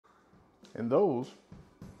And those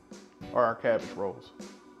are our cabbage rolls.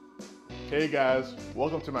 Hey guys,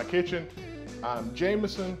 welcome to my kitchen. I'm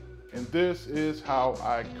Jamison, and this is how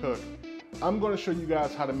I cook. I'm gonna show you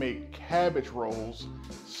guys how to make cabbage rolls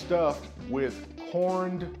stuffed with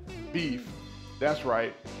corned beef. That's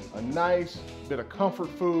right, a nice bit of comfort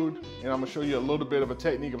food, and I'm gonna show you a little bit of a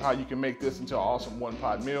technique of how you can make this into an awesome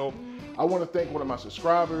one-pot meal. I wanna thank one of my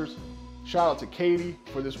subscribers. Shout out to Katie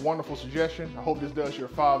for this wonderful suggestion. I hope this does your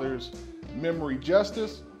father's memory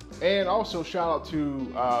justice. And also shout out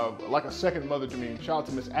to, like a second mother to me, shout out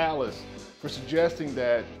to Miss Alice for suggesting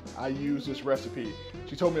that I use this recipe.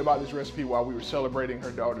 She told me about this recipe while we were celebrating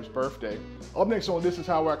her daughter's birthday. Up next on This Is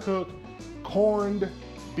How I Cook, corned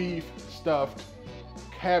beef stuffed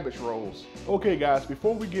cabbage rolls. Okay guys,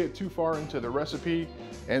 before we get too far into the recipe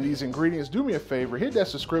and these ingredients, do me a favor, hit that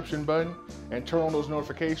subscription button and turn on those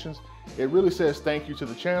notifications. It really says thank you to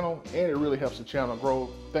the channel, and it really helps the channel grow.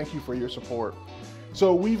 Thank you for your support.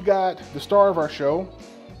 So we've got the star of our show,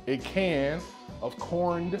 a can of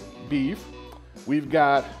corned beef. We've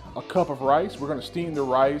got a cup of rice. We're gonna steam the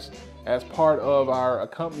rice as part of our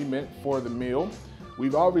accompaniment for the meal.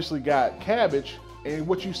 We've obviously got cabbage, and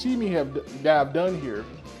what you see me that I've done here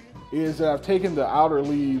is that I've taken the outer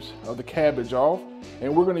leaves of the cabbage off,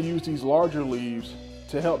 and we're gonna use these larger leaves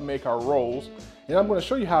to help make our rolls. And I'm gonna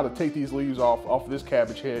show you how to take these leaves off this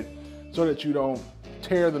cabbage head so that you don't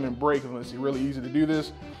tear them and break them. It's really easy to do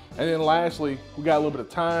this. And then lastly, we got a little bit of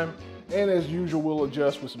thyme, and as usual, we'll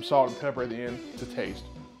adjust with some salt and pepper at the end to taste.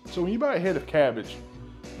 So when you buy a head of cabbage,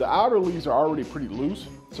 the outer leaves are already pretty loose,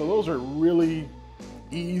 so those are really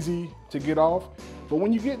easy to get off. But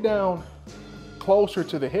when you get down closer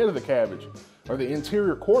to the head of the cabbage, or the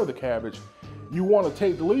interior core of the cabbage, you want to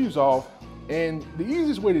take the leaves off. And the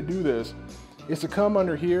easiest way to do this is to come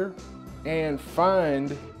under here and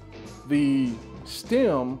find the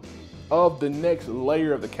stem of the next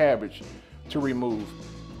layer of the cabbage to remove.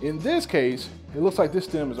 In this case, it looks like this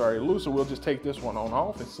stem is already loose, so we'll just take this one on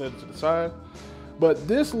off and set it to the side. But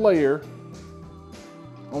this layer,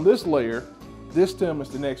 on this layer, this stem is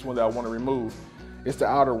the next one that I want to remove. It's the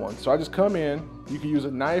outer one. So I just come in, you can use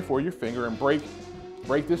a knife or your finger and break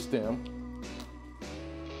this stem.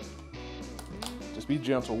 Just be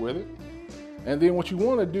gentle with it. And then what you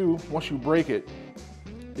want to do once you break it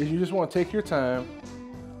is you just want to take your time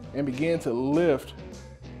and begin to lift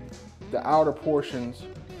the outer portions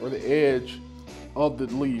or the edge of the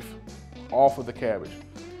leaf off of the cabbage.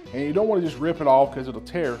 And you don't want to just rip it off because it'll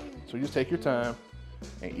tear. So you just take your time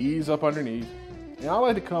and ease up underneath. And I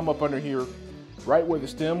like to come up under here right where the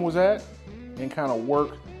stem was at and kind of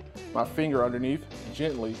work my finger underneath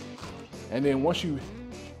gently. And then once you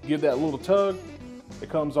give that little tug, it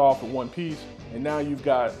comes off in one piece. And now you've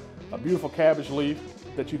got a beautiful cabbage leaf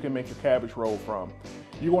that you can make your cabbage roll from.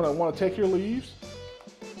 You want to take your leaves,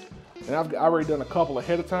 and I've already done a couple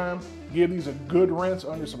ahead of time. Give these a good rinse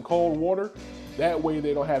under some cold water. That way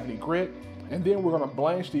they don't have any grit. And then we're going to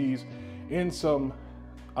blanch these in some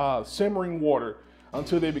simmering water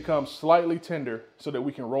until they become slightly tender so that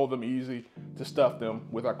we can roll them easy to stuff them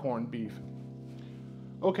with our corned beef.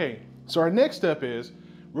 Okay, so our next step is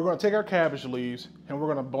we're going to take our cabbage leaves and we're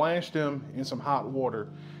going to blanch them in some hot water.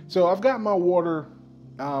 So I've got my water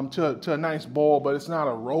to a nice boil, but it's not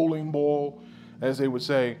a rolling boil, as they would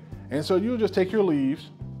say. And so you'll just take your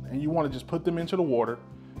leaves and you want to just put them into the water.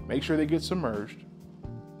 Make sure they get submerged.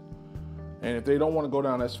 And if they don't want to go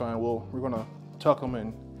down, that's fine. We're going to tuck them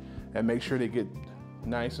in and make sure they get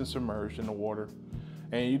nice and submerged in the water.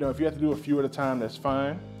 And you know, if you have to do a few at a time, that's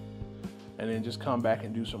fine. And then just come back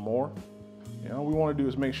and do some more. You know, all we want to do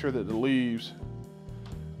is make sure that the leaves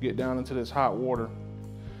get down into this hot water.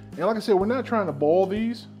 And like I said, we're not trying to boil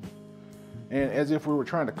these and as if we were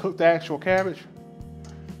trying to cook the actual cabbage.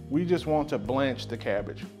 We just want to blanch the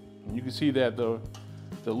cabbage. And you can see that the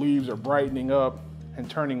leaves are brightening up and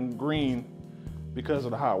turning green because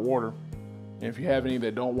of the hot water. And if you have any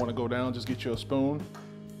that don't want to go down, just get you a spoon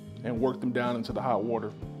and work them down into the hot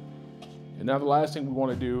water. And now the last thing we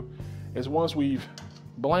want to do is, once we've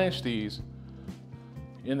blanched these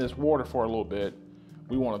in this water for a little bit,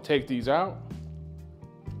 we want to take these out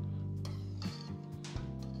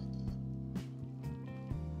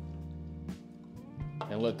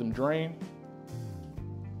and let them drain.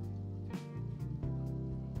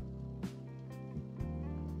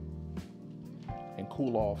 And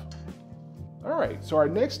cool off. All right, so our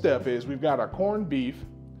next step is we've got our corned beef,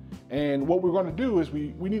 and what we're gonna do is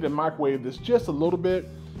we need to microwave this just a little bit.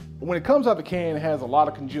 When it comes out the can, it has a lot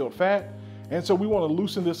of congealed fat, and so we wanna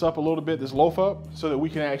loosen this up a little bit, this loaf up, so that we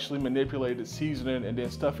can actually manipulate it, season it, and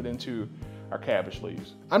then stuff it into our cabbage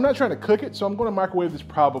leaves. I'm not trying to cook it, so I'm gonna microwave this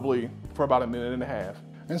probably for about 1.5 minutes.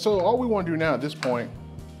 And so all we want to do now at this point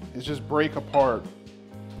is just break apart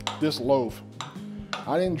this loaf.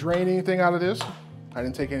 I didn't drain anything out of this. I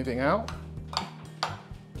didn't take anything out.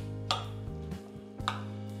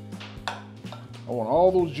 I want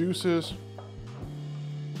all those juices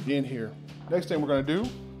in here. Next thing we're gonna do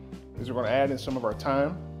is we're gonna add in some of our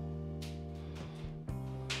thyme.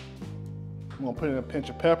 I'm gonna put in a pinch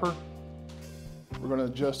of pepper. We're gonna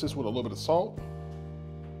adjust this with a little bit of salt.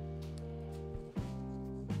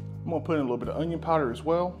 I'm gonna put in a little bit of onion powder as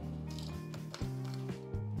well.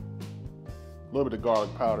 A little bit of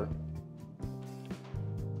garlic powder.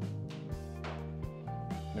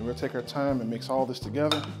 Then we'll take our time and mix all this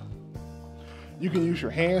together. You can use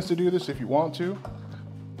your hands to do this if you want to.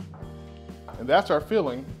 And that's our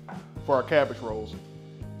filling for our cabbage rolls.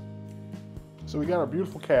 So we got our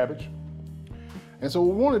beautiful cabbage. And so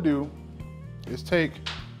what we want to do is take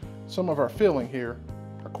some of our filling here,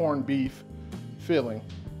 our corned beef filling,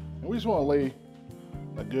 and we just want to lay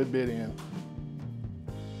a good bit in.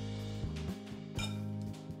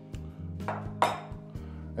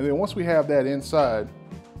 And then once we have that inside,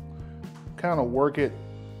 kind of work it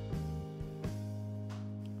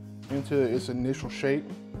into its initial shape.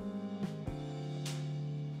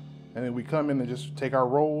 And then we come in and just take our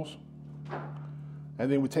rolls,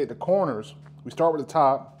 and then we take the corners. We start with the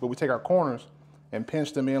top, but we take our corners and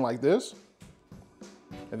pinch them in like this.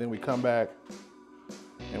 And then we come back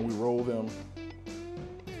and we roll them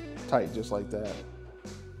tight just like that.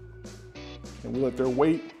 And we let their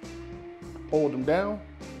weight hold them down.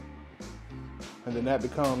 And then that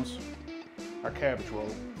becomes our cabbage roll.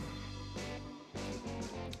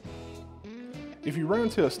 If you run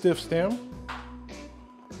into a stiff stem,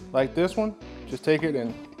 like this one, just take it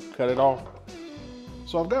and cut it off.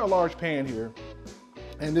 So I've got a large pan here,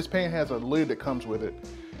 and this pan has a lid that comes with it.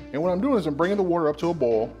 And what I'm doing is I'm bringing the water up to a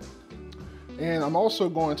boil, and I'm also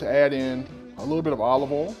going to add in a little bit of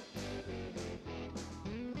olive oil,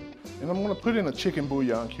 and I'm going to put in a chicken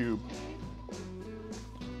bouillon cube.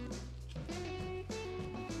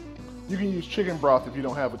 You can use chicken broth if you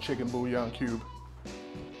don't have a chicken bouillon cube.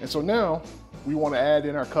 And so now we want to add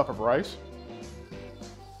in our cup of rice.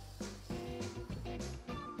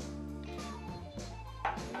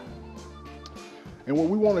 And what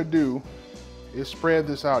we want to do is spread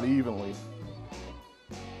this out evenly.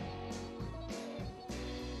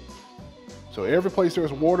 So every place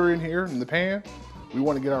there's water in here in the pan, we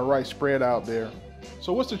want to get our rice spread out there.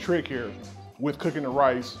 So what's the trick here with cooking the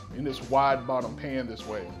rice in this wide bottom pan this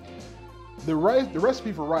way? The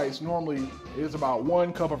recipe for rice normally is about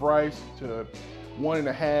 1 cup of rice to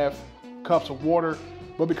 1.5 cups of water,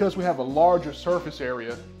 but because we have a larger surface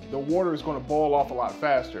area, the water is going to boil off a lot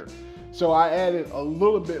faster. So I added a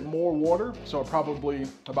little bit more water, so probably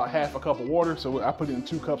about 1/2 cup of water. So I put in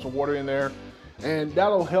 2 cups of water in there, and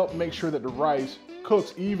that'll help make sure that the rice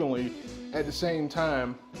cooks evenly at the same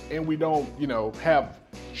time, and we don't, have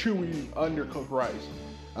chewy, undercooked rice.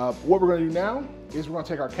 What we're gonna do now is we're gonna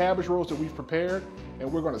take our cabbage rolls that we've prepared,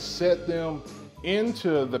 and we're gonna set them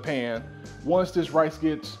into the pan. Once this rice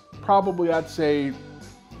gets probably, I'd say,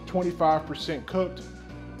 25% cooked,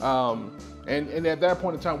 and at that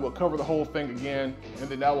point in time, we'll cover the whole thing again, and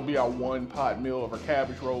then that will be our 1-pot meal of our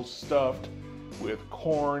cabbage rolls stuffed with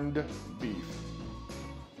corned beef.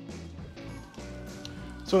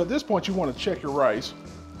 So at this point, you want to check your rice,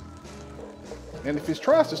 and if it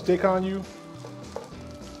tries to stick on you,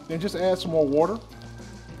 then just add some more water.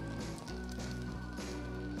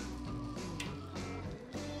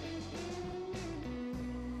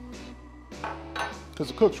 Because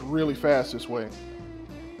it cooks really fast this way.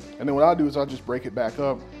 And then what I'll do is I'll just break it back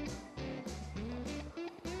up.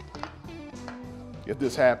 If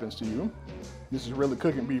this happens to you, this is really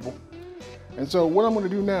cooking, people. And so what I'm gonna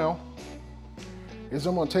do now is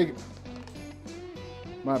I'm gonna take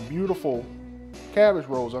my beautiful cabbage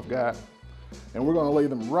rolls I've got, and we're gonna lay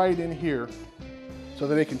them right in here so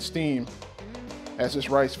that they can steam as this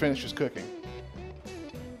rice finishes cooking.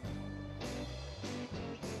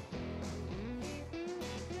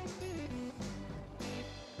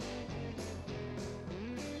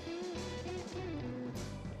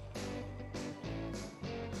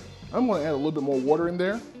 I'm gonna add a little bit more water in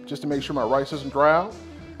there just to make sure my rice doesn't dry out.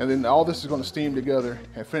 And then all this is gonna steam together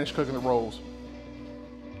and finish cooking the rolls.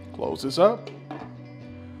 Close this up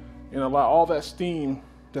and allow all that steam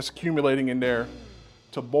that's accumulating in there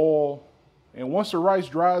to boil. And once the rice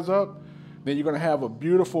dries up, then you're gonna have a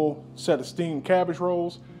beautiful set of steamed cabbage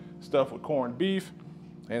rolls stuffed with corned beef,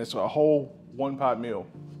 and it's a whole 1-pot meal.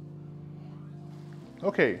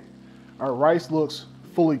 Okay, our rice looks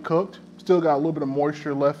fully cooked. Still got a little bit of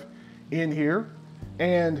moisture left in here.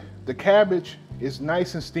 and the cabbage is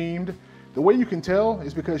nice and steamed. The way you can tell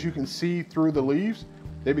is because you can see through the leaves.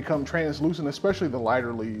 They become translucent, especially the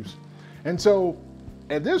lighter leaves. And so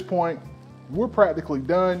at this point, we're practically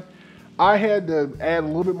done. I had to add a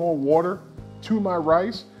little bit more water to my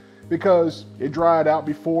rice because it dried out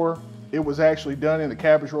before it was actually done and the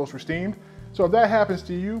cabbage rolls were steamed. So if that happens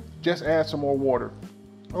to you, just add some more water.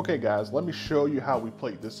 Okay guys, let me show you how we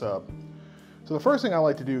plate this up. So the first thing I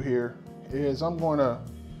like to do here is I'm going to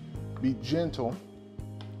be gentle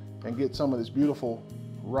and get some of this beautiful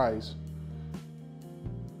rice.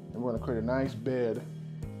 And we're going to create a nice bed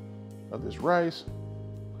of this rice.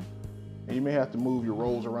 And you may have to move your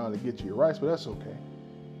rolls around to get to your rice, but that's okay.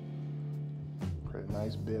 Create a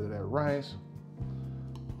nice bed of that rice.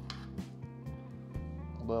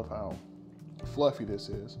 I love how fluffy this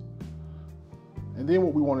is. And then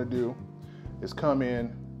what we want to do is come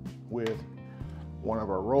in with one of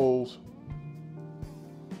our rolls.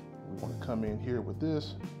 We want to come in here with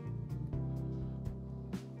this.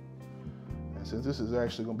 And since this is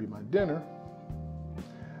actually going to be my dinner,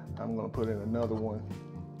 I'm going to put in another one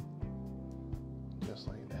just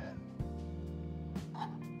like that.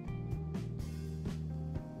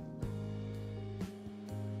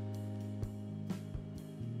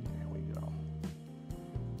 There we go.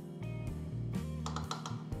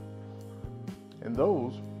 And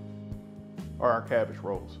those are our cabbage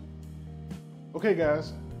rolls. Okay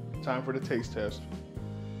guys, time for the taste test.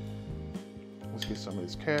 Let's get some of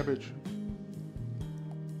this cabbage.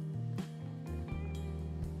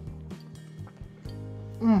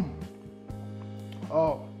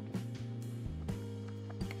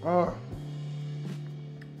 Oh.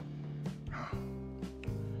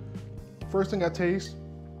 First thing I taste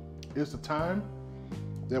is the thyme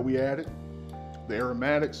that we added, the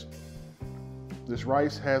aromatics. This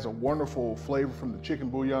rice has a wonderful flavor from the chicken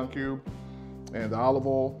bouillon cube and the olive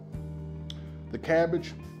oil. The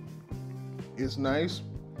cabbage is nice,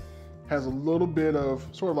 has a little bit of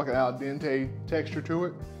sort of like an al dente texture to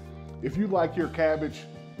it. If you like your cabbage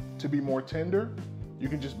to be more tender, you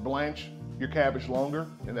can just blanch your cabbage longer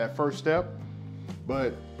in that first step,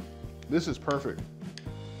 but this is perfect.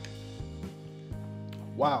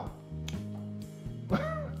 Wow.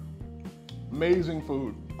 Amazing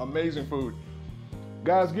food, amazing food.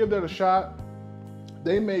 Guys, give that a shot.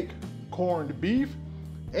 They make corned beef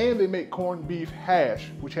and they make corned beef hash,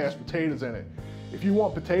 which has potatoes in it. If you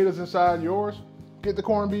want potatoes inside yours, get the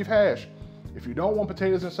corned beef hash. If you don't want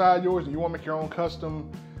potatoes inside yours and you want to make your own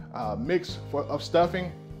custom mix of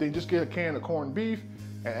stuffing, then just get a can of corned beef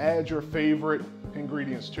and add your favorite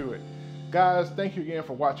ingredients to it. Guys, thank you again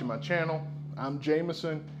for watching my channel. I'm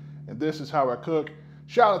Jamison, and this is how I cook.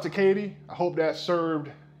 Shout out to Katie. I hope that served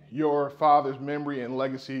your father's memory and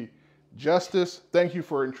legacy justice. Thank you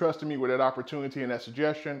for entrusting me with that opportunity and that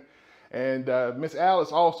suggestion. And Miss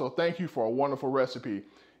Alice also, thank you for a wonderful recipe.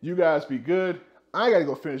 You guys be good. I gotta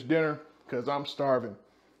go finish dinner because I'm starving.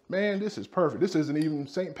 Man, this is perfect. This isn't even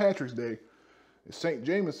St. Patrick's Day. It's St.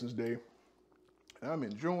 Jamison's Day. And I'm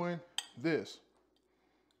enjoying this.